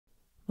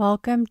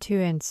Welcome to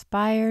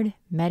Inspired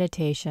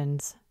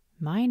Meditations.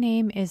 My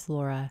name is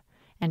Laura,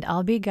 and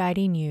I'll be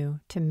guiding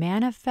you to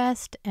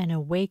manifest and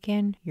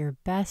awaken your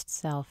best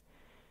self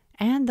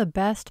and the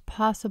best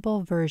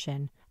possible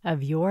version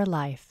of your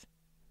life.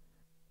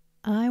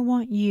 I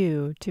want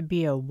you to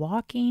be a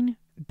walking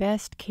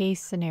best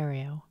case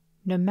scenario,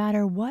 no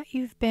matter what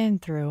you've been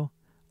through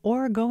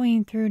or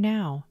going through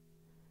now.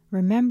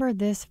 Remember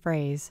this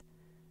phrase,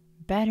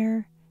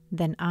 better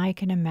than I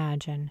can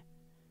imagine.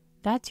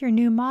 That's your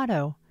new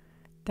motto.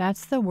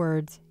 That's the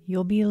words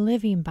you'll be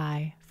living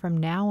by from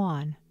now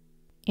on.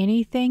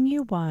 Anything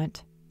you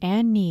want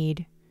and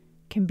need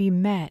can be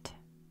met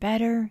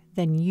better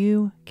than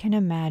you can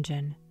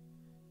imagine.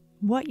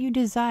 What you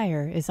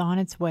desire is on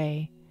its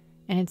way,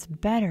 and it's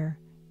better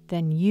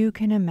than you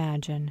can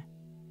imagine.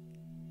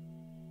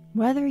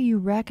 Whether you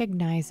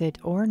recognize it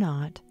or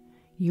not,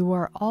 you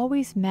are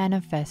always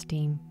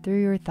manifesting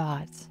through your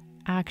thoughts,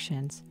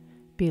 actions,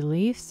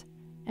 beliefs,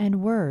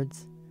 and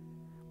words.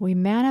 We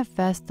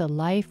manifest the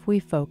life we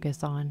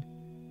focus on.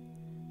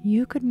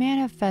 You could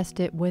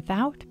manifest it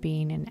without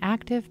being an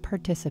active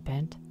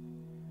participant,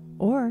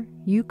 or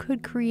you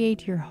could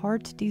create your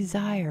heart's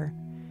desire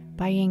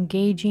by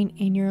engaging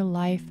in your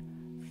life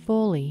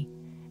fully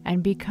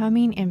and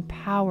becoming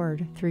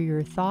empowered through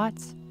your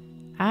thoughts,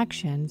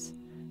 actions,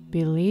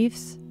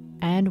 beliefs,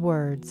 and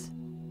words.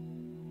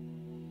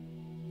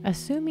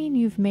 Assuming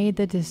you've made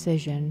the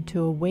decision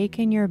to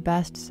awaken your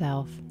best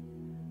self,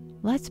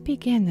 let's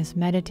begin this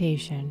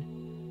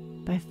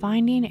meditation by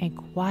finding a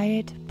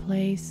quiet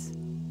place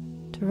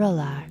to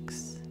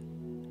relax.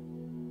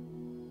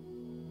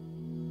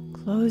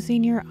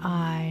 Closing your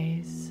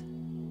eyes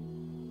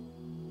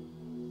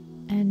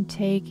and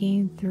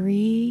taking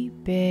 3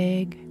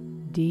 big,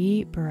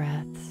 deep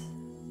breaths.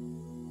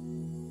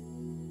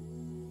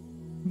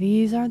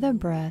 These are the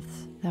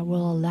breaths that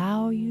will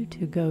allow you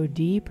to go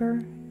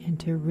deeper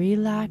into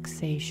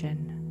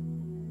relaxation.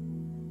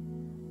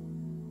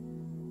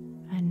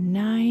 A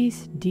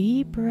nice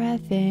deep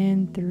breath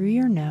in through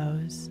your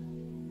nose,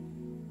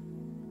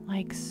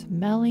 like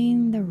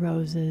smelling the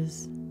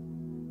roses.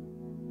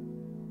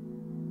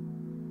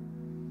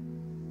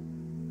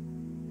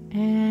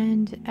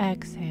 And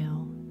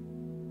exhale,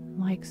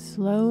 like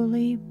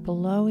slowly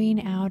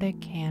blowing out a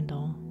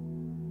candle.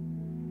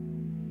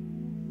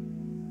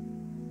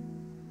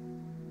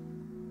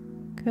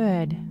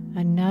 Good.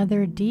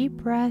 Another deep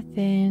breath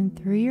in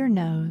through your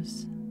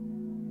nose,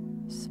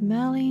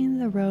 smelling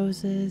the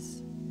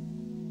roses,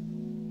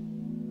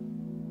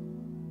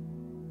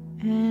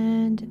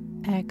 and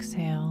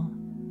exhale,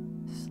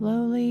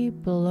 slowly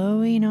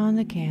blowing on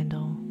the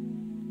candle.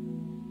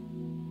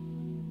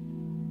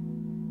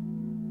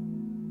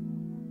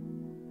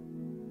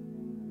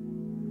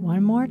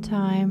 One more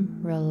time,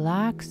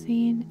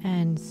 relaxing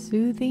and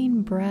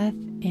soothing breath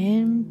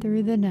in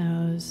through the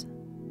nose.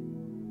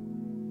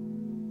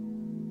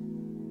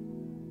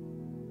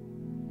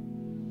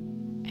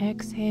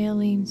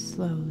 Exhaling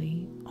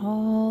slowly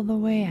all the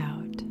way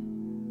out.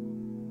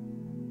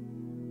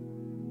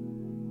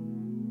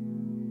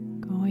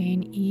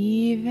 Going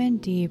even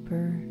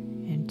deeper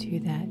into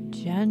that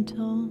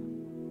gentle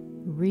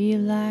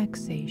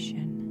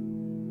relaxation.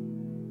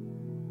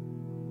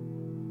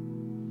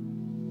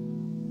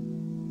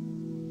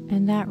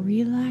 And that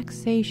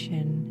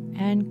relaxation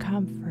and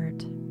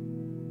comfort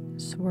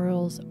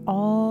swirls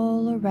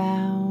all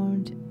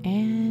around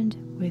and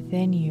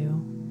within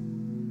you,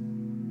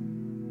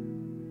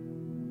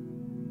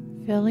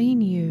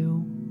 filling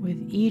you with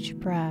each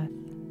breath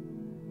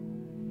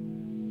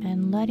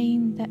and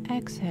letting the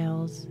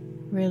exhales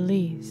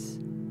release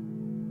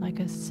like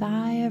a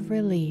sigh of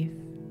relief.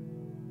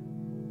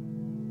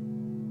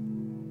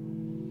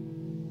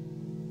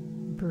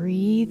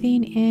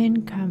 Breathing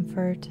in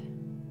comfort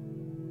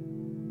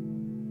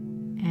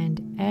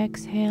and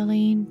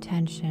exhaling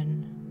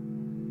tension.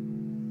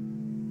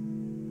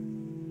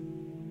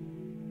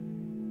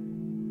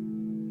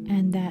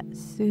 And that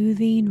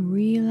soothing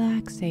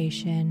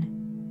relaxation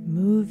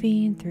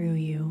moving through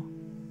you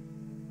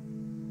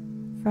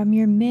from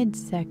your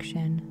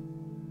midsection,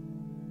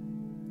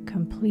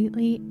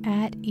 completely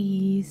at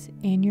ease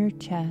in your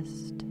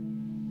chest,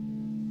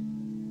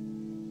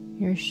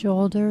 your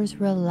shoulders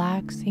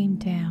relaxing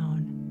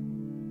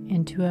down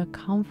into a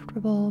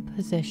comfortable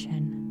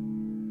position,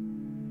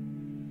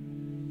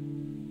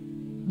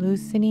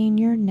 loosening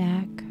your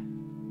neck,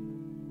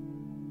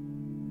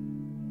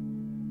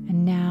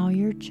 and now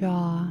your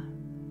jaw,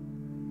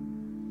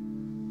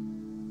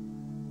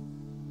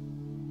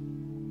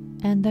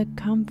 and the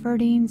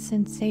comforting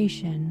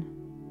sensation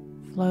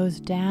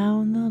flows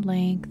down the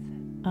length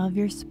of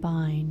your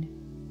spine,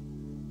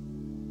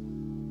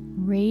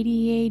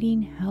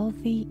 radiating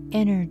healthy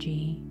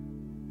energy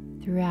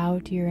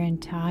throughout your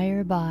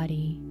entire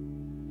body.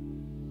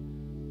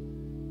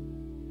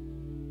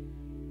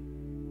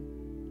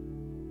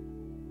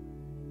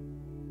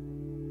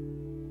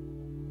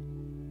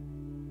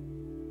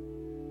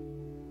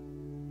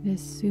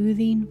 This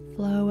soothing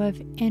flow of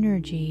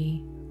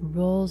energy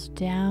rolls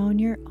down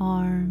your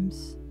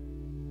arms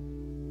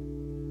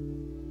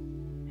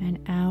and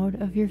out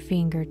of your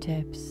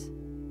fingertips.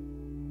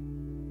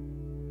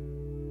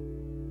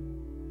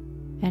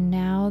 And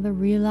now the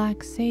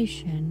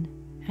relaxation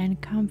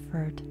and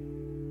comfort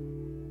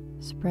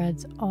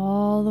spreads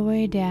all the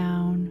way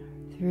down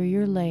through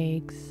your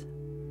legs,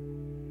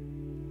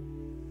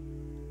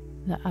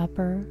 the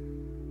upper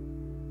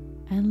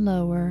and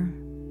lower,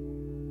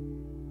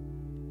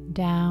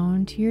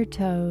 down to your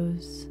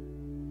toes.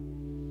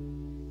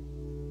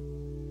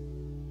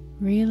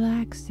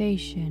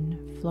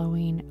 Relaxation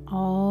flowing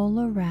all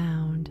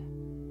around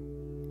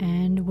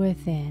and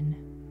within.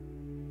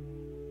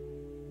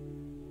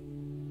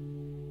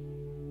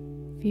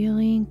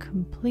 Feeling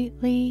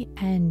completely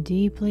and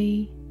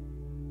deeply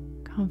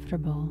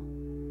comfortable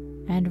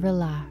and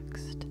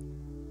relaxed.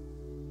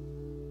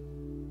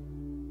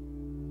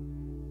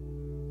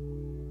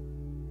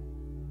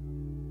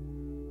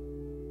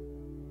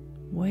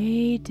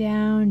 Way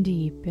down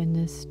deep in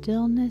the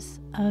stillness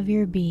of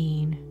your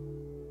being,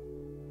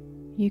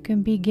 you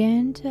can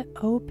begin to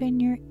open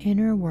your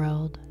inner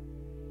world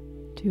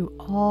to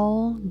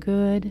all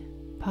good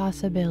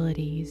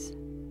possibilities.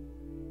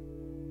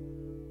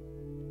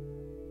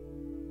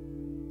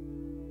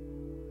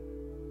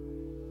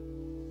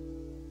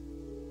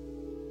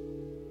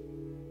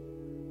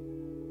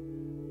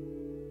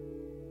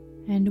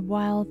 And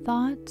while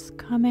thoughts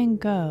come and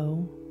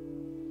go,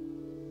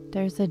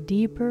 there's a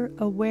deeper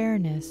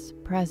awareness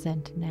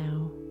present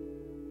now.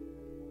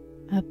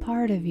 A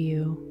part of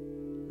you,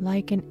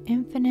 like an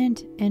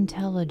infinite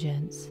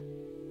intelligence,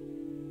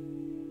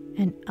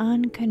 an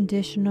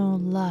unconditional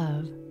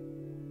love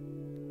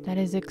that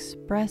is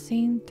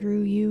expressing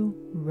through you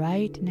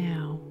right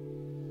now.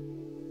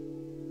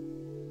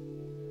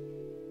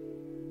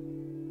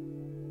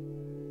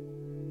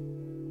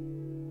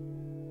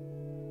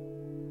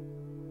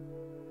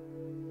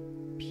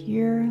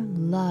 Pure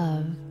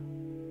love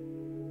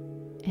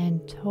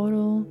and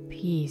total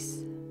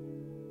peace.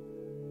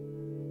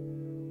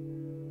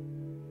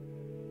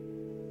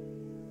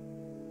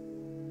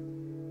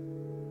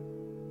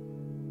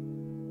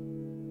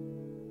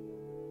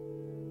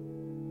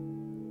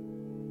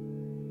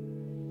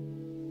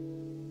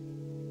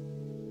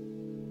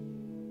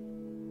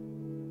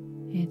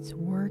 It's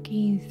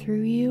working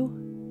through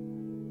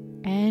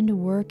you and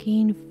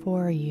working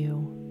for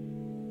you.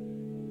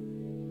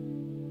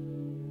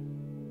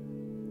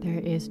 There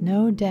is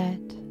no debt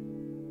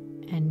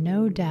and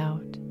no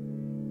doubt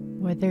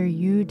whether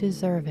you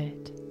deserve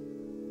it.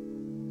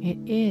 It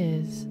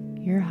is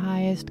your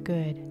highest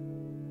good.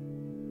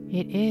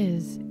 It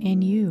is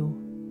in you.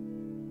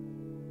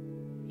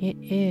 It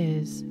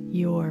is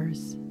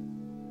yours.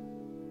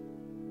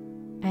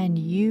 And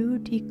you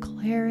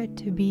declare it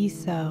to be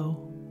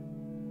so.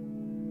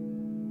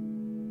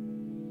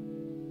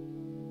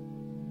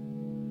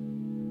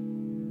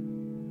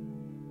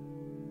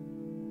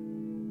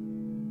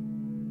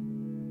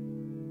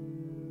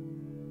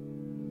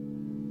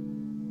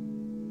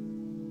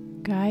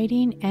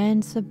 Guiding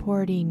and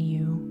supporting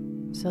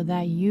you so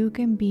that you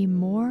can be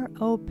more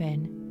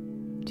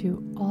open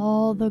to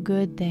all the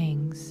good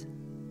things.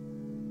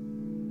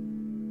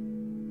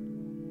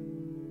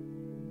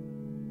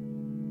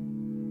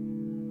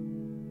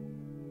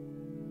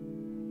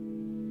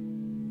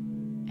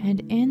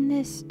 And in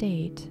this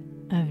state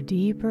of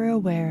deeper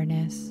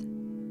awareness,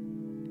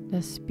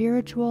 the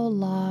spiritual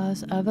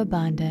laws of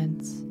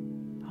abundance,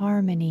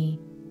 harmony,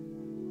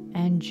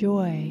 and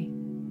joy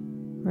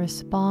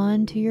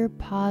respond to your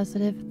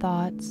positive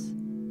thoughts,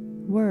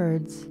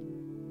 words,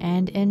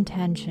 and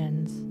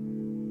intentions.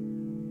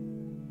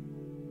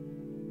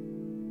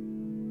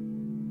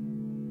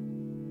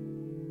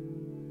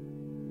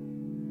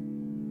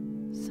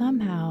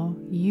 Somehow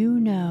you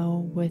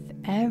know with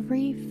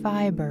every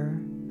fiber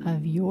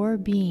of your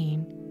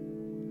being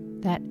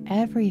that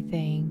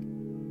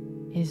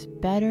everything is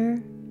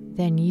better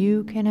than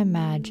you can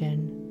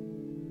imagine.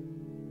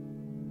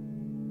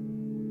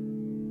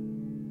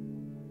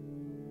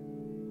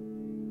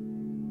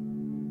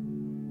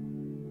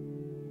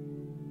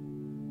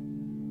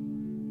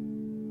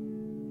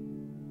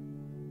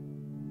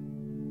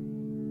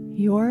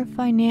 Your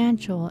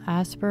financial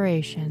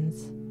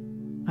aspirations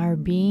are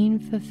being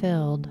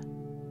fulfilled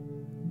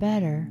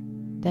better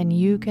than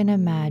you can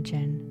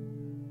imagine.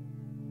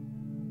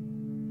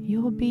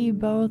 You'll be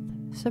both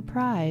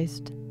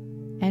surprised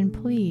and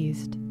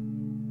pleased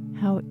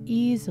how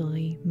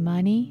easily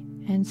money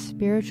and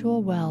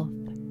spiritual wealth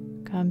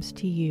comes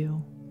to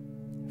you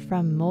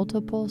from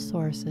multiple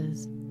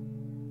sources,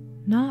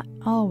 not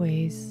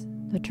always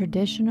the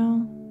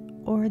traditional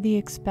or the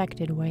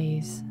expected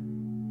ways.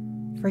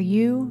 For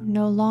you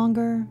no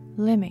longer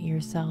limit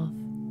yourself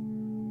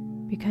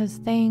because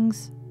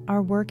things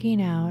are working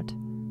out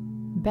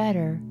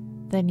better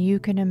than you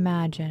can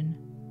imagine.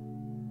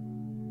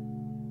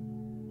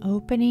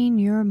 Opening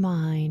your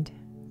mind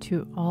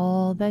to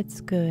all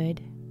that's good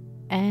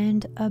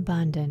and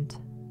abundant.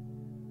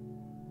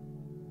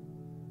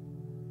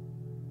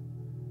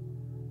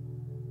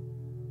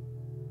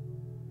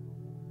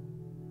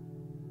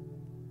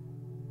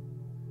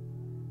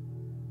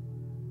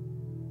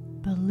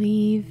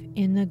 believe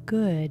in the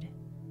good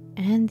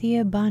and the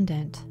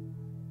abundant.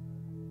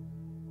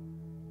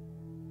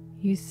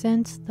 You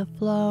sense the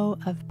flow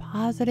of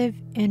positive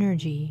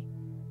energy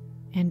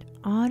and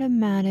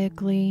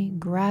automatically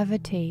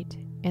gravitate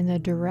in the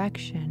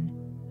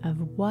direction of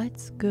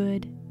what's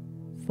good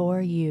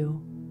for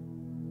you.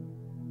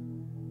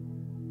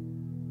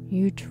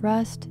 You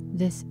trust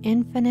this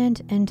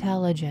infinite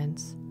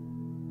intelligence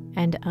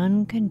and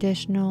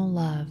unconditional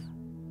love.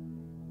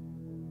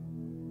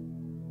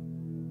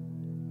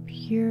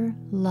 Pure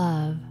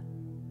love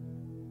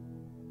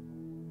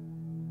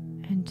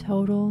and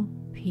total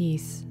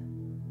peace.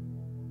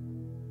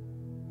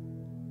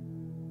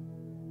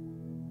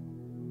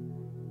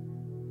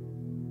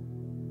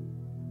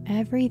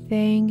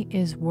 Everything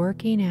is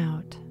working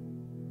out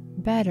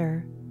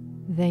better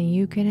than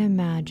you can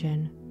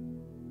imagine.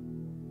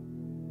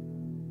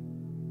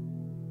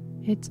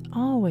 It's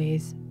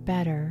always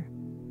better,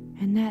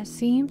 and that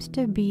seems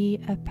to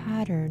be a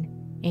pattern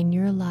in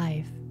your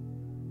life.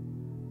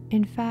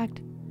 In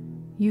fact,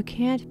 you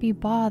can't be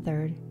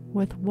bothered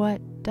with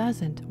what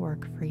doesn't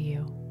work for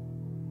you.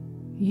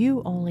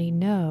 You only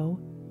know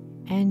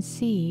and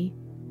see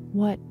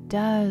what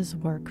does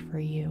work for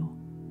you.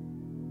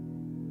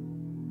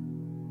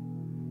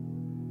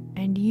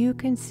 And you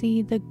can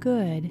see the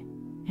good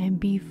and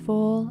be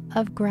full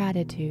of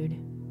gratitude.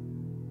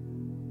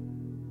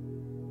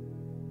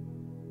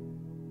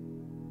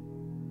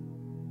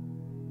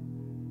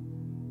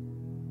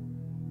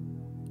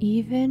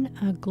 Even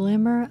a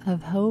glimmer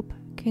of hope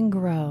can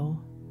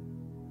grow,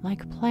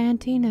 like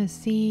planting a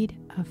seed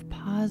of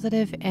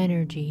positive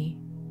energy.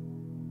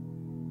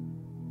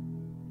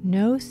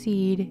 No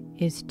seed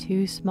is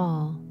too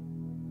small.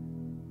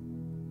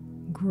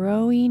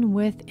 Growing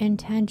with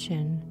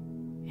intention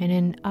in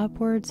an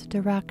upwards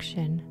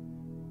direction,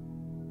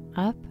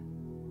 up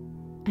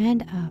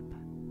and up,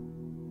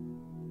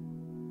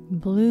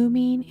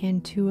 blooming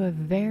into a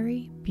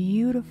very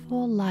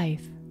beautiful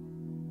life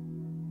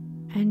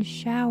and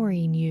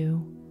showering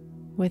you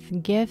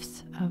with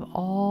gifts of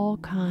all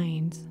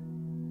kinds.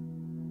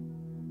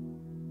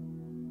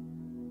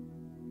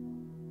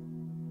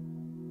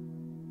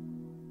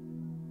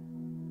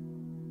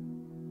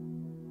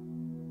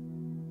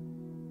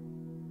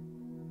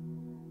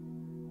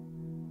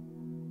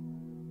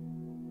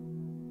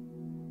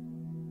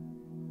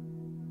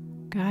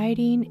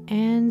 Guiding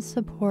and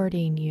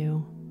supporting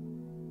you.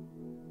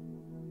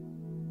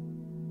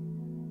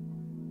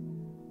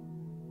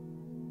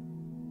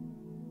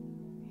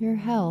 Your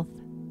health,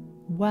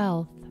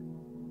 wealth,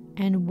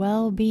 and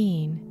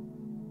well-being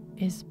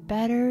is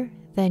better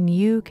than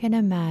you can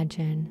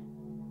imagine.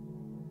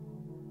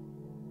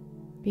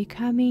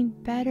 Becoming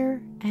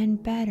better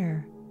and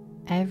better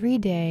every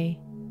day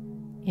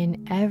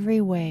in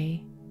every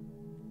way,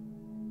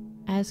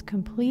 as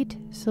complete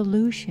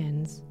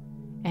solutions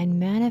and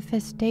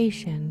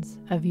manifestations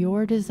of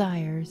your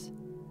desires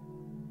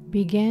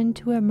begin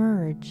to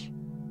emerge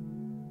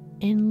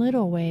in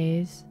little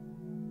ways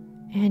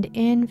and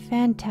in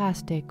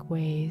fantastic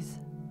ways.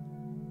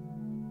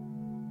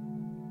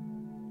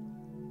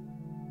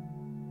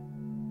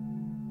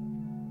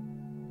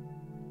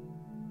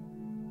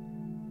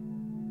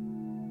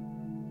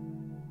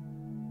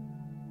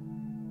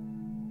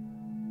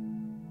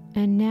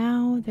 And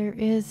now there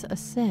is a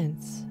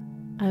sense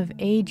of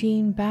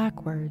aging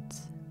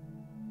backwards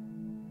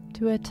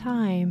to a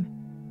time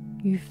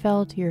you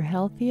felt your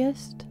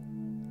healthiest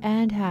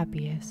and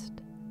happiest,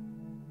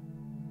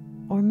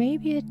 or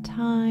maybe a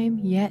time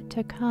yet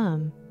to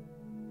come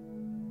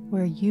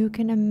where you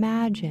can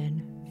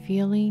imagine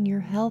feeling your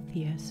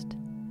healthiest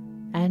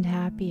and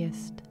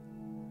happiest.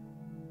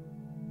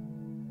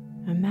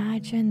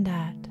 Imagine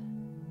that.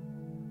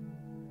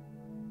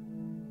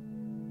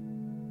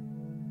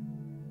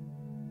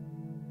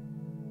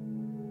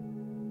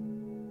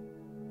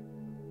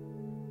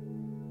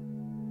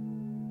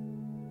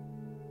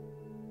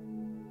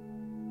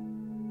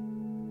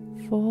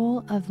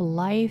 Full of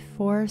life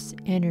force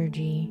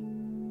energy,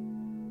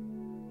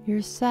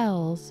 your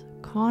cells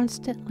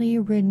constantly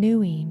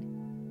renewing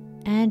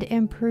and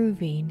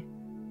improving.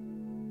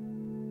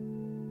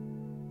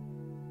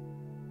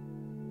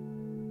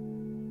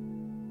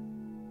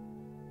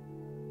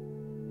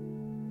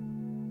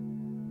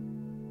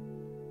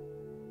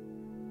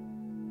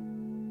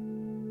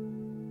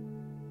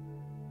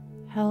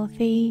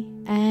 Healthy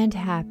and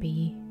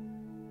happy.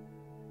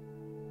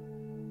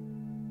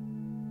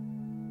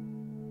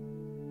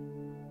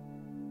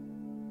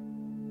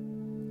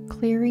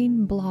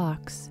 Clearing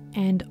blocks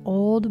and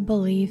old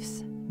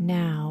beliefs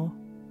now.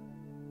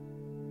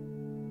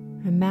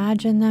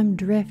 Imagine them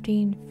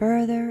drifting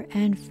further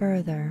and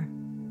further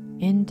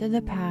into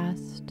the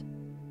past,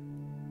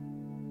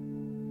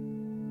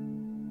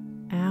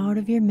 out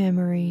of your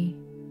memory,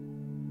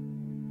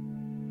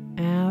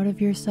 out of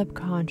your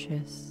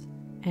subconscious,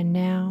 and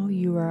now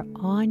you are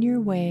on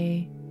your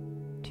way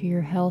to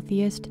your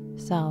healthiest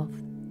self.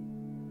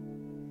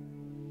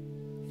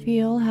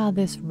 Feel how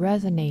this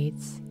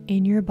resonates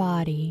in your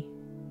body.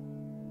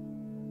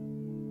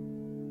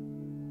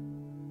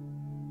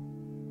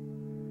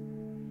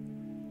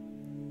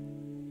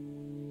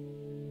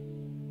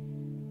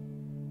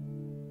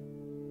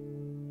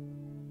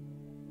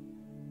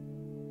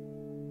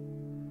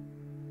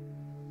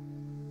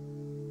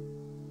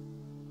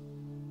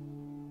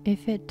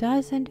 If it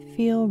doesn't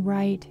feel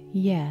right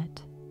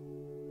yet,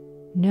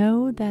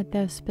 know that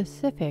the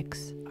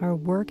specifics are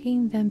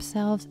working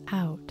themselves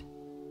out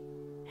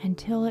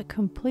until it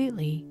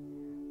completely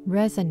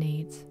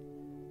resonates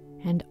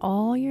and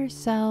all your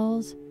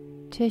cells,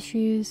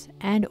 tissues,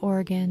 and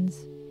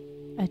organs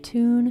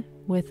attune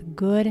with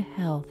good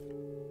health,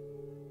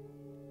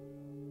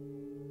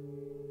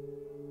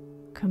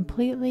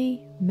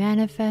 completely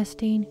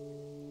manifesting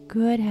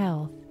good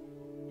health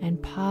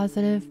and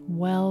positive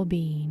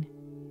well-being.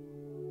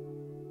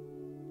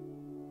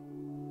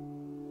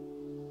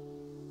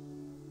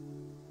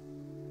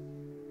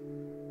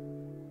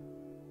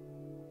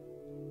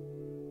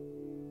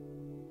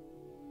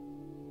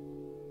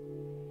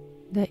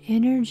 The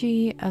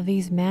energy of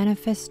these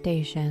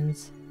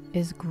manifestations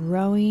is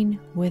growing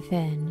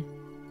within,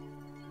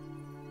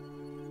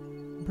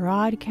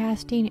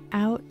 broadcasting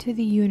out to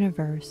the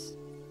universe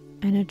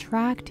and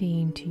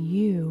attracting to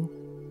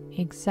you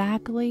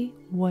exactly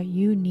what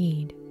you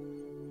need,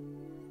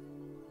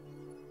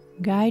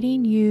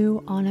 guiding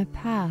you on a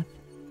path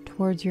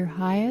towards your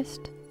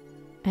highest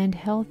and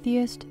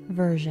healthiest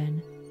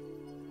version.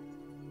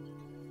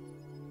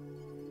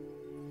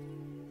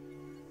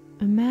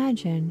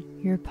 Imagine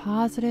your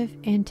positive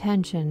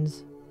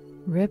intentions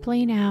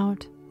rippling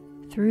out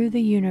through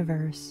the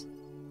universe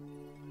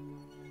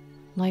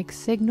like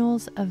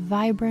signals of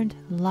vibrant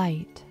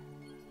light.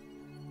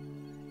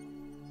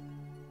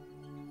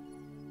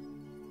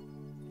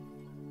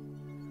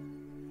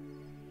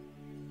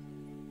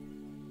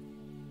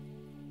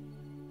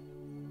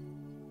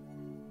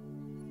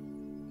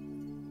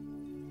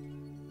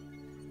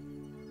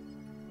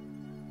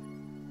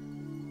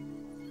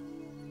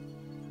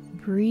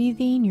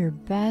 Breathing your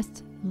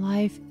best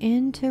life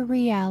into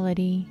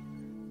reality,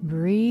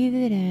 breathe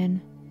it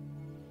in,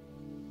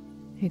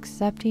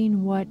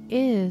 accepting what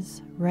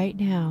is right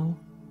now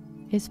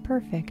is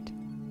perfect.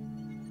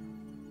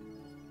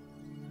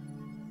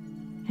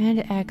 And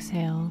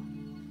exhale,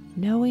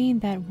 knowing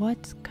that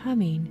what's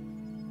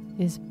coming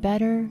is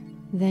better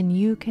than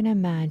you can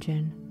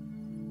imagine.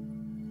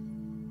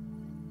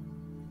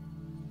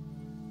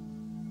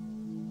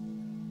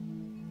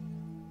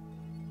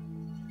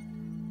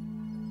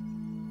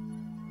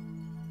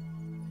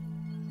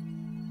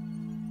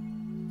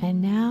 And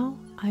now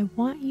I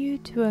want you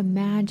to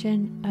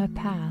imagine a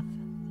path,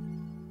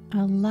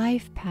 a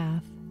life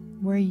path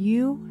where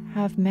you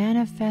have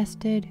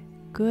manifested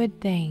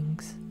good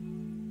things.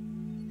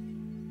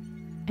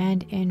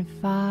 And in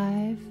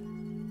 5,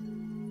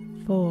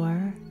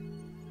 4,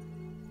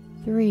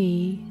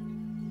 3,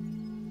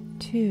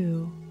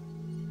 2,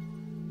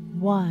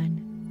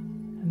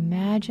 1,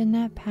 imagine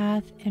that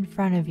path in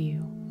front of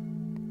you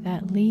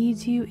that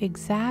leads you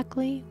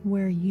exactly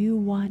where you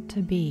want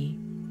to be,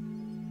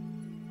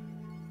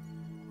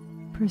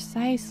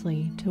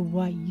 precisely to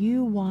what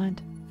you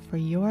want for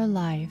your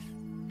life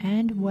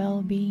and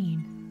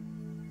well-being.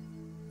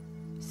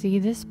 See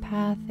this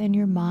path in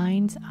your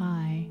mind's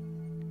eye.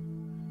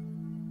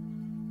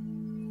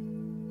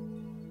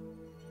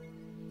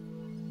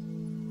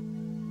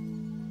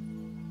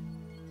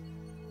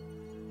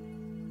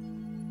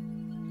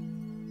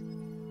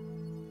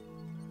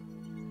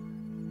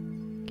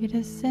 Get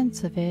a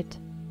sense of it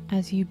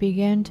as you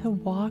begin to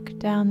walk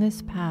down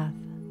this path.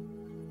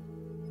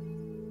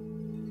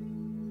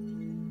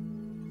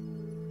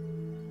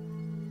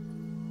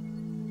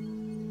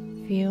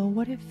 Feel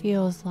what it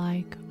feels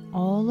like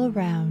all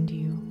around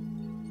you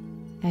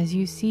as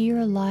you see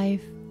your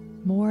life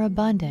more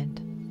abundant.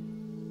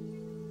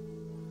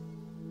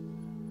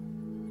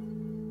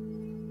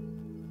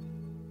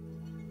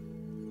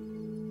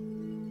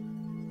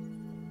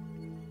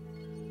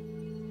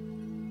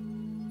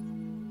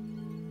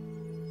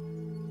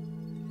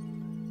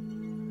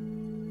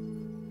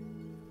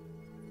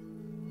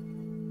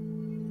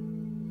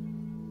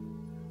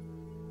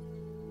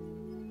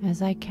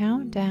 As I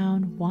count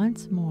down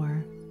once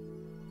more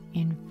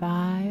in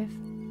 5,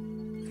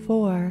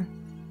 4,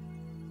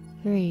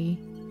 3,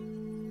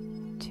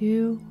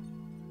 2,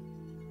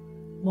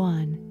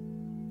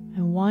 1,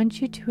 I want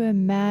you to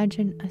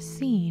imagine a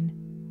scene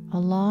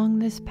along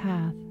this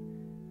path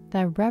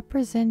that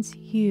represents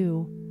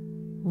you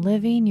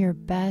living your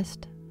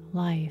best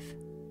life.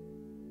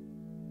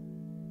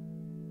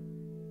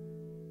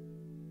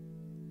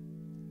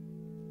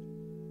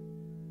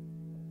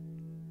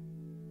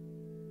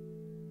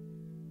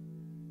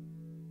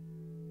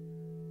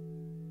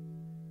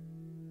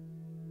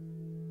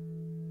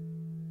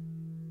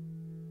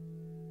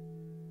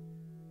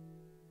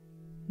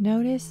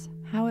 Notice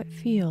how it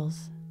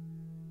feels.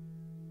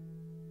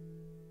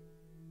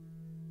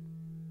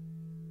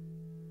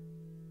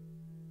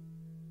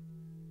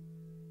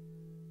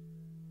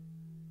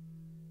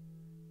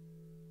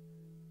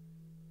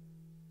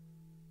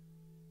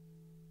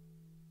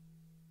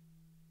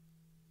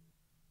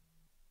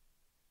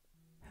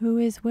 Who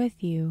is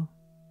with you?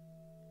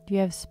 Do you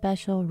have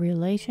special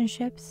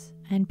relationships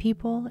and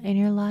people in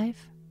your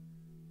life?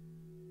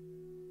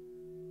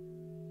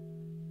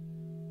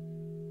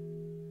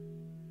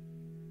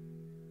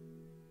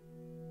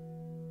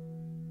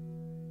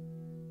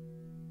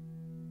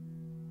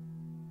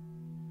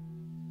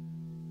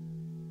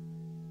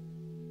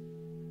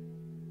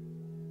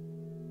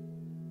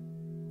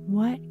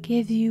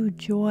 gives you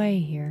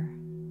joy here,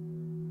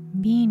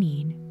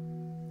 meaning,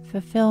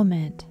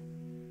 fulfillment.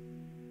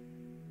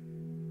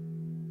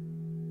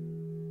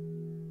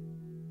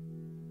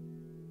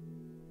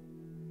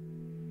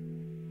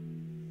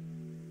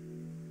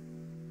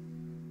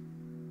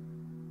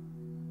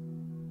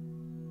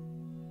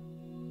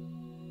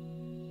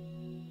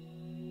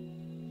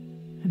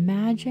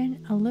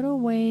 Imagine a little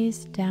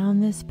ways down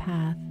this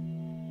path,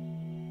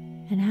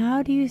 and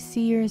how do you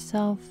see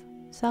yourself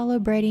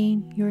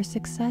celebrating your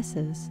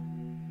successes?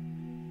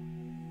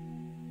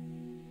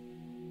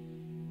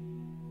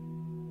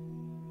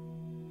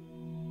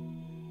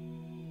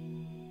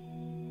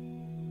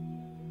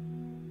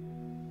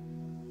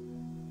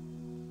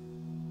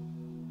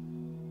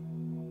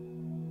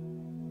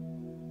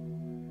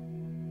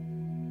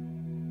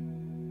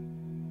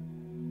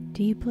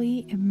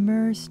 Deeply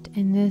immersed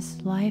in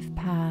this life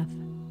path,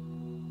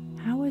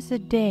 how is a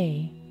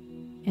day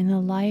in the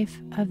life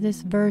of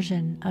this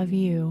version of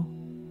you?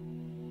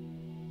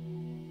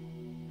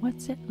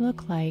 What's it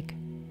look like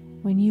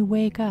when you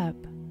wake up?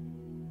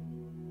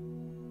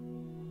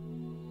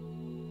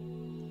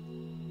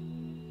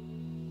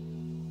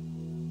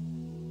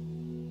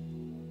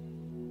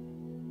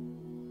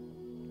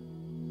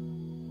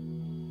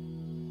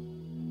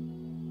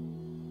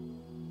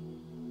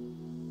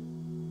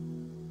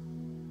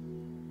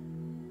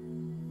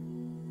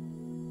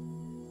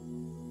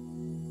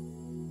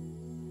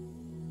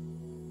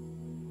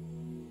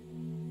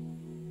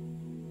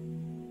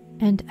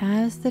 And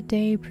as the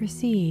day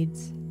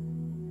proceeds,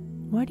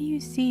 what do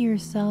you see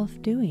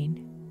yourself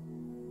doing?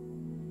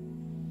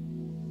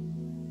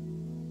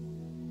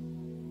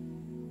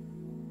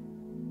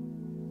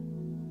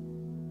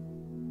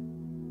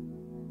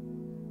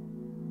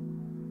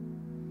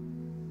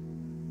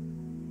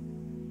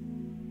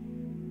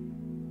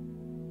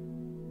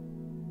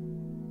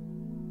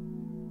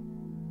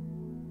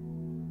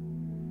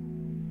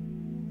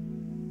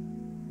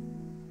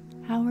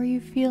 How are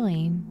you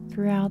feeling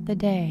throughout the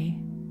day?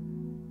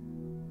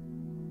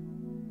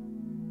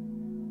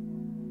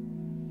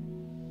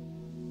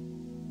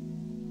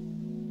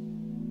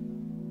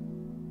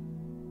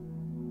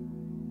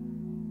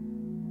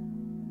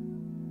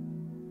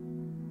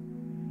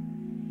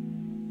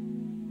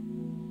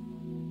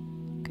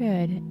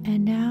 Good.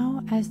 And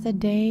now, as the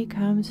day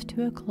comes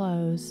to a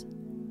close,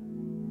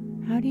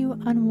 how do you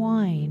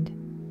unwind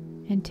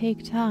and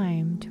take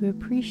time to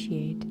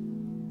appreciate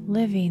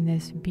living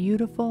this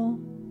beautiful,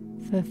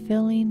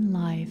 fulfilling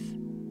life?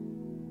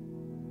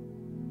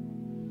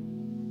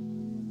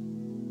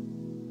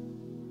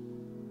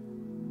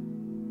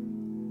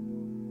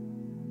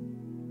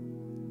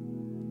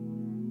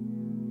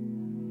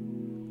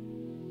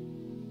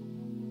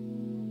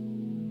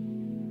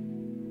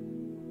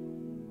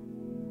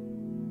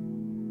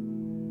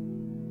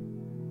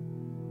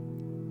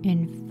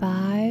 In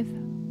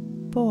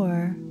 5,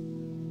 4,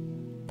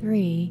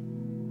 3,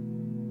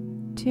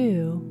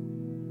 2,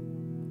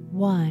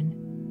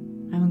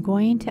 1, I'm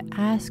going to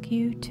ask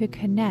you to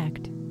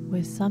connect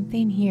with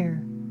something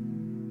here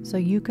so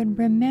you can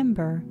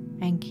remember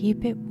and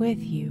keep it with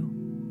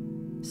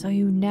you, so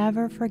you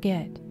never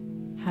forget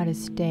how to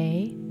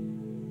stay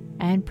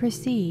and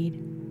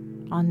proceed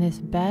on this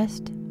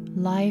best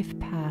life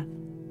path.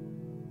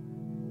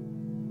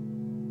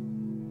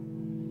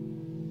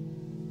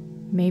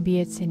 Maybe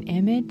it's an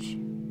image,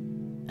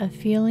 a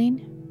feeling,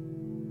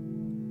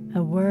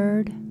 a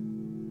word,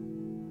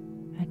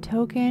 a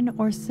token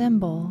or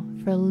symbol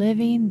for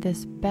living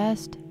this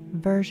best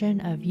version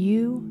of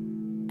you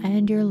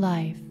and your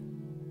life.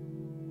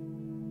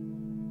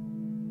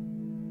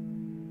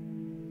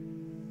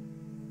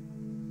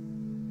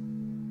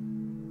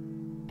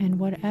 And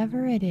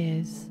whatever it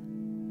is,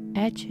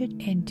 etch it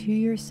into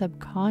your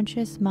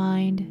subconscious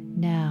mind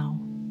now.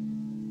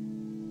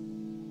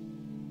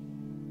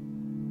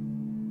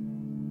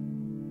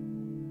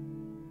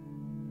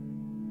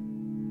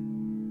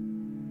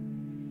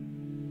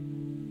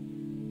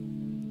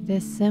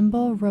 This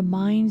symbol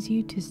reminds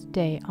you to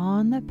stay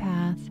on the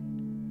path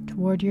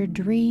toward your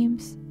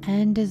dreams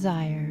and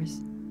desires.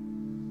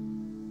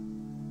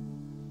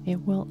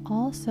 It will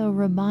also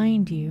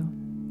remind you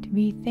to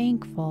be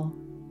thankful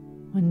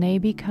when they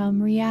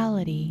become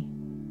reality.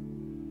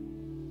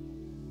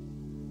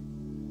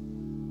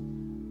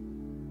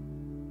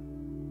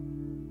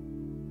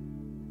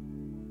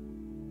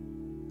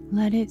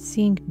 Let it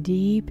sink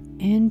deep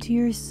into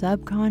your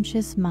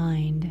subconscious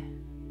mind.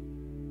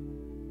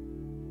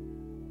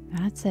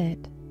 That's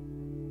it,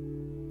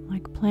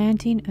 like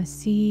planting a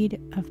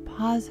seed of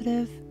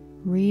positive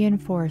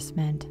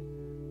reinforcement.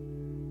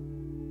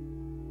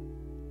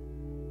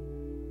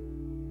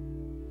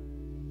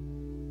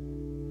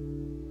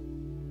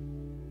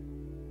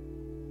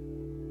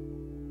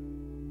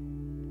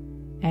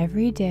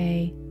 Every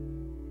day,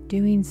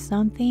 doing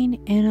something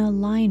in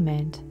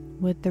alignment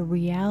with the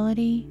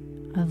reality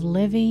of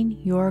living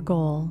your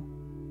goal.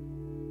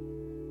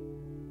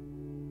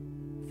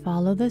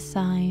 Follow the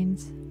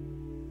signs.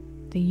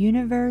 The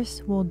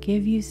universe will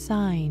give you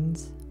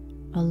signs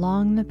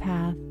along the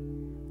path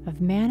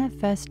of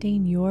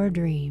manifesting your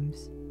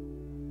dreams.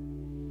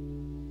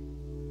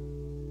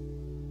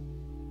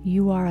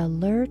 You are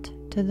alert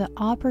to the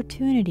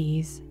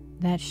opportunities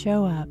that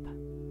show up.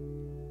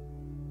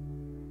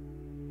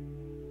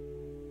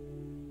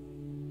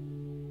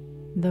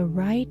 The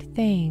right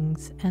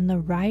things and the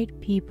right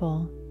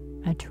people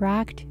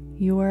attract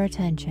your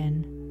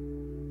attention.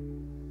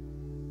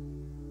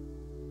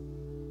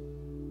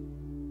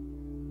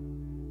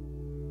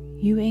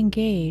 You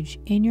engage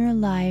in your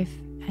life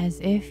as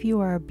if you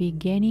are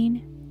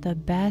beginning the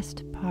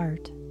best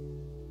part.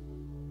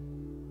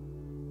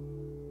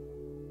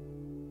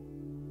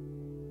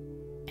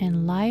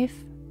 And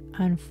life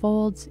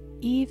unfolds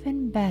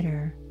even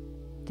better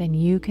than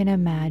you can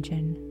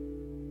imagine.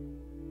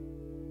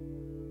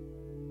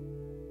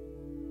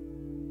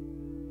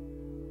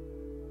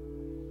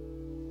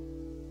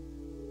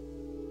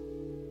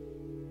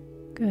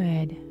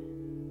 Good.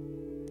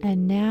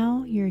 And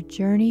now your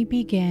journey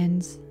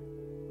begins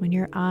when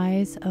your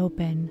eyes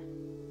open.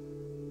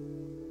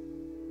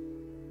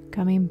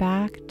 Coming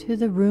back to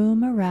the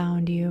room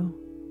around you,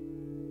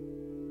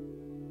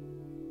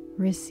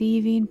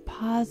 receiving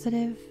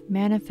positive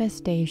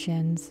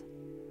manifestations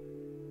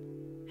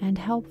and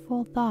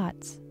helpful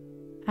thoughts,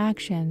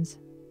 actions,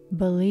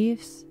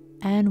 beliefs,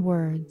 and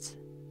words.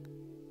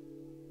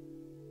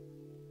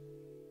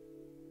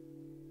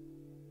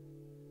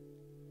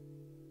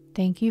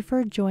 Thank you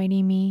for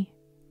joining me.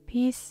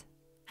 Peace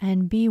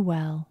and be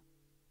well.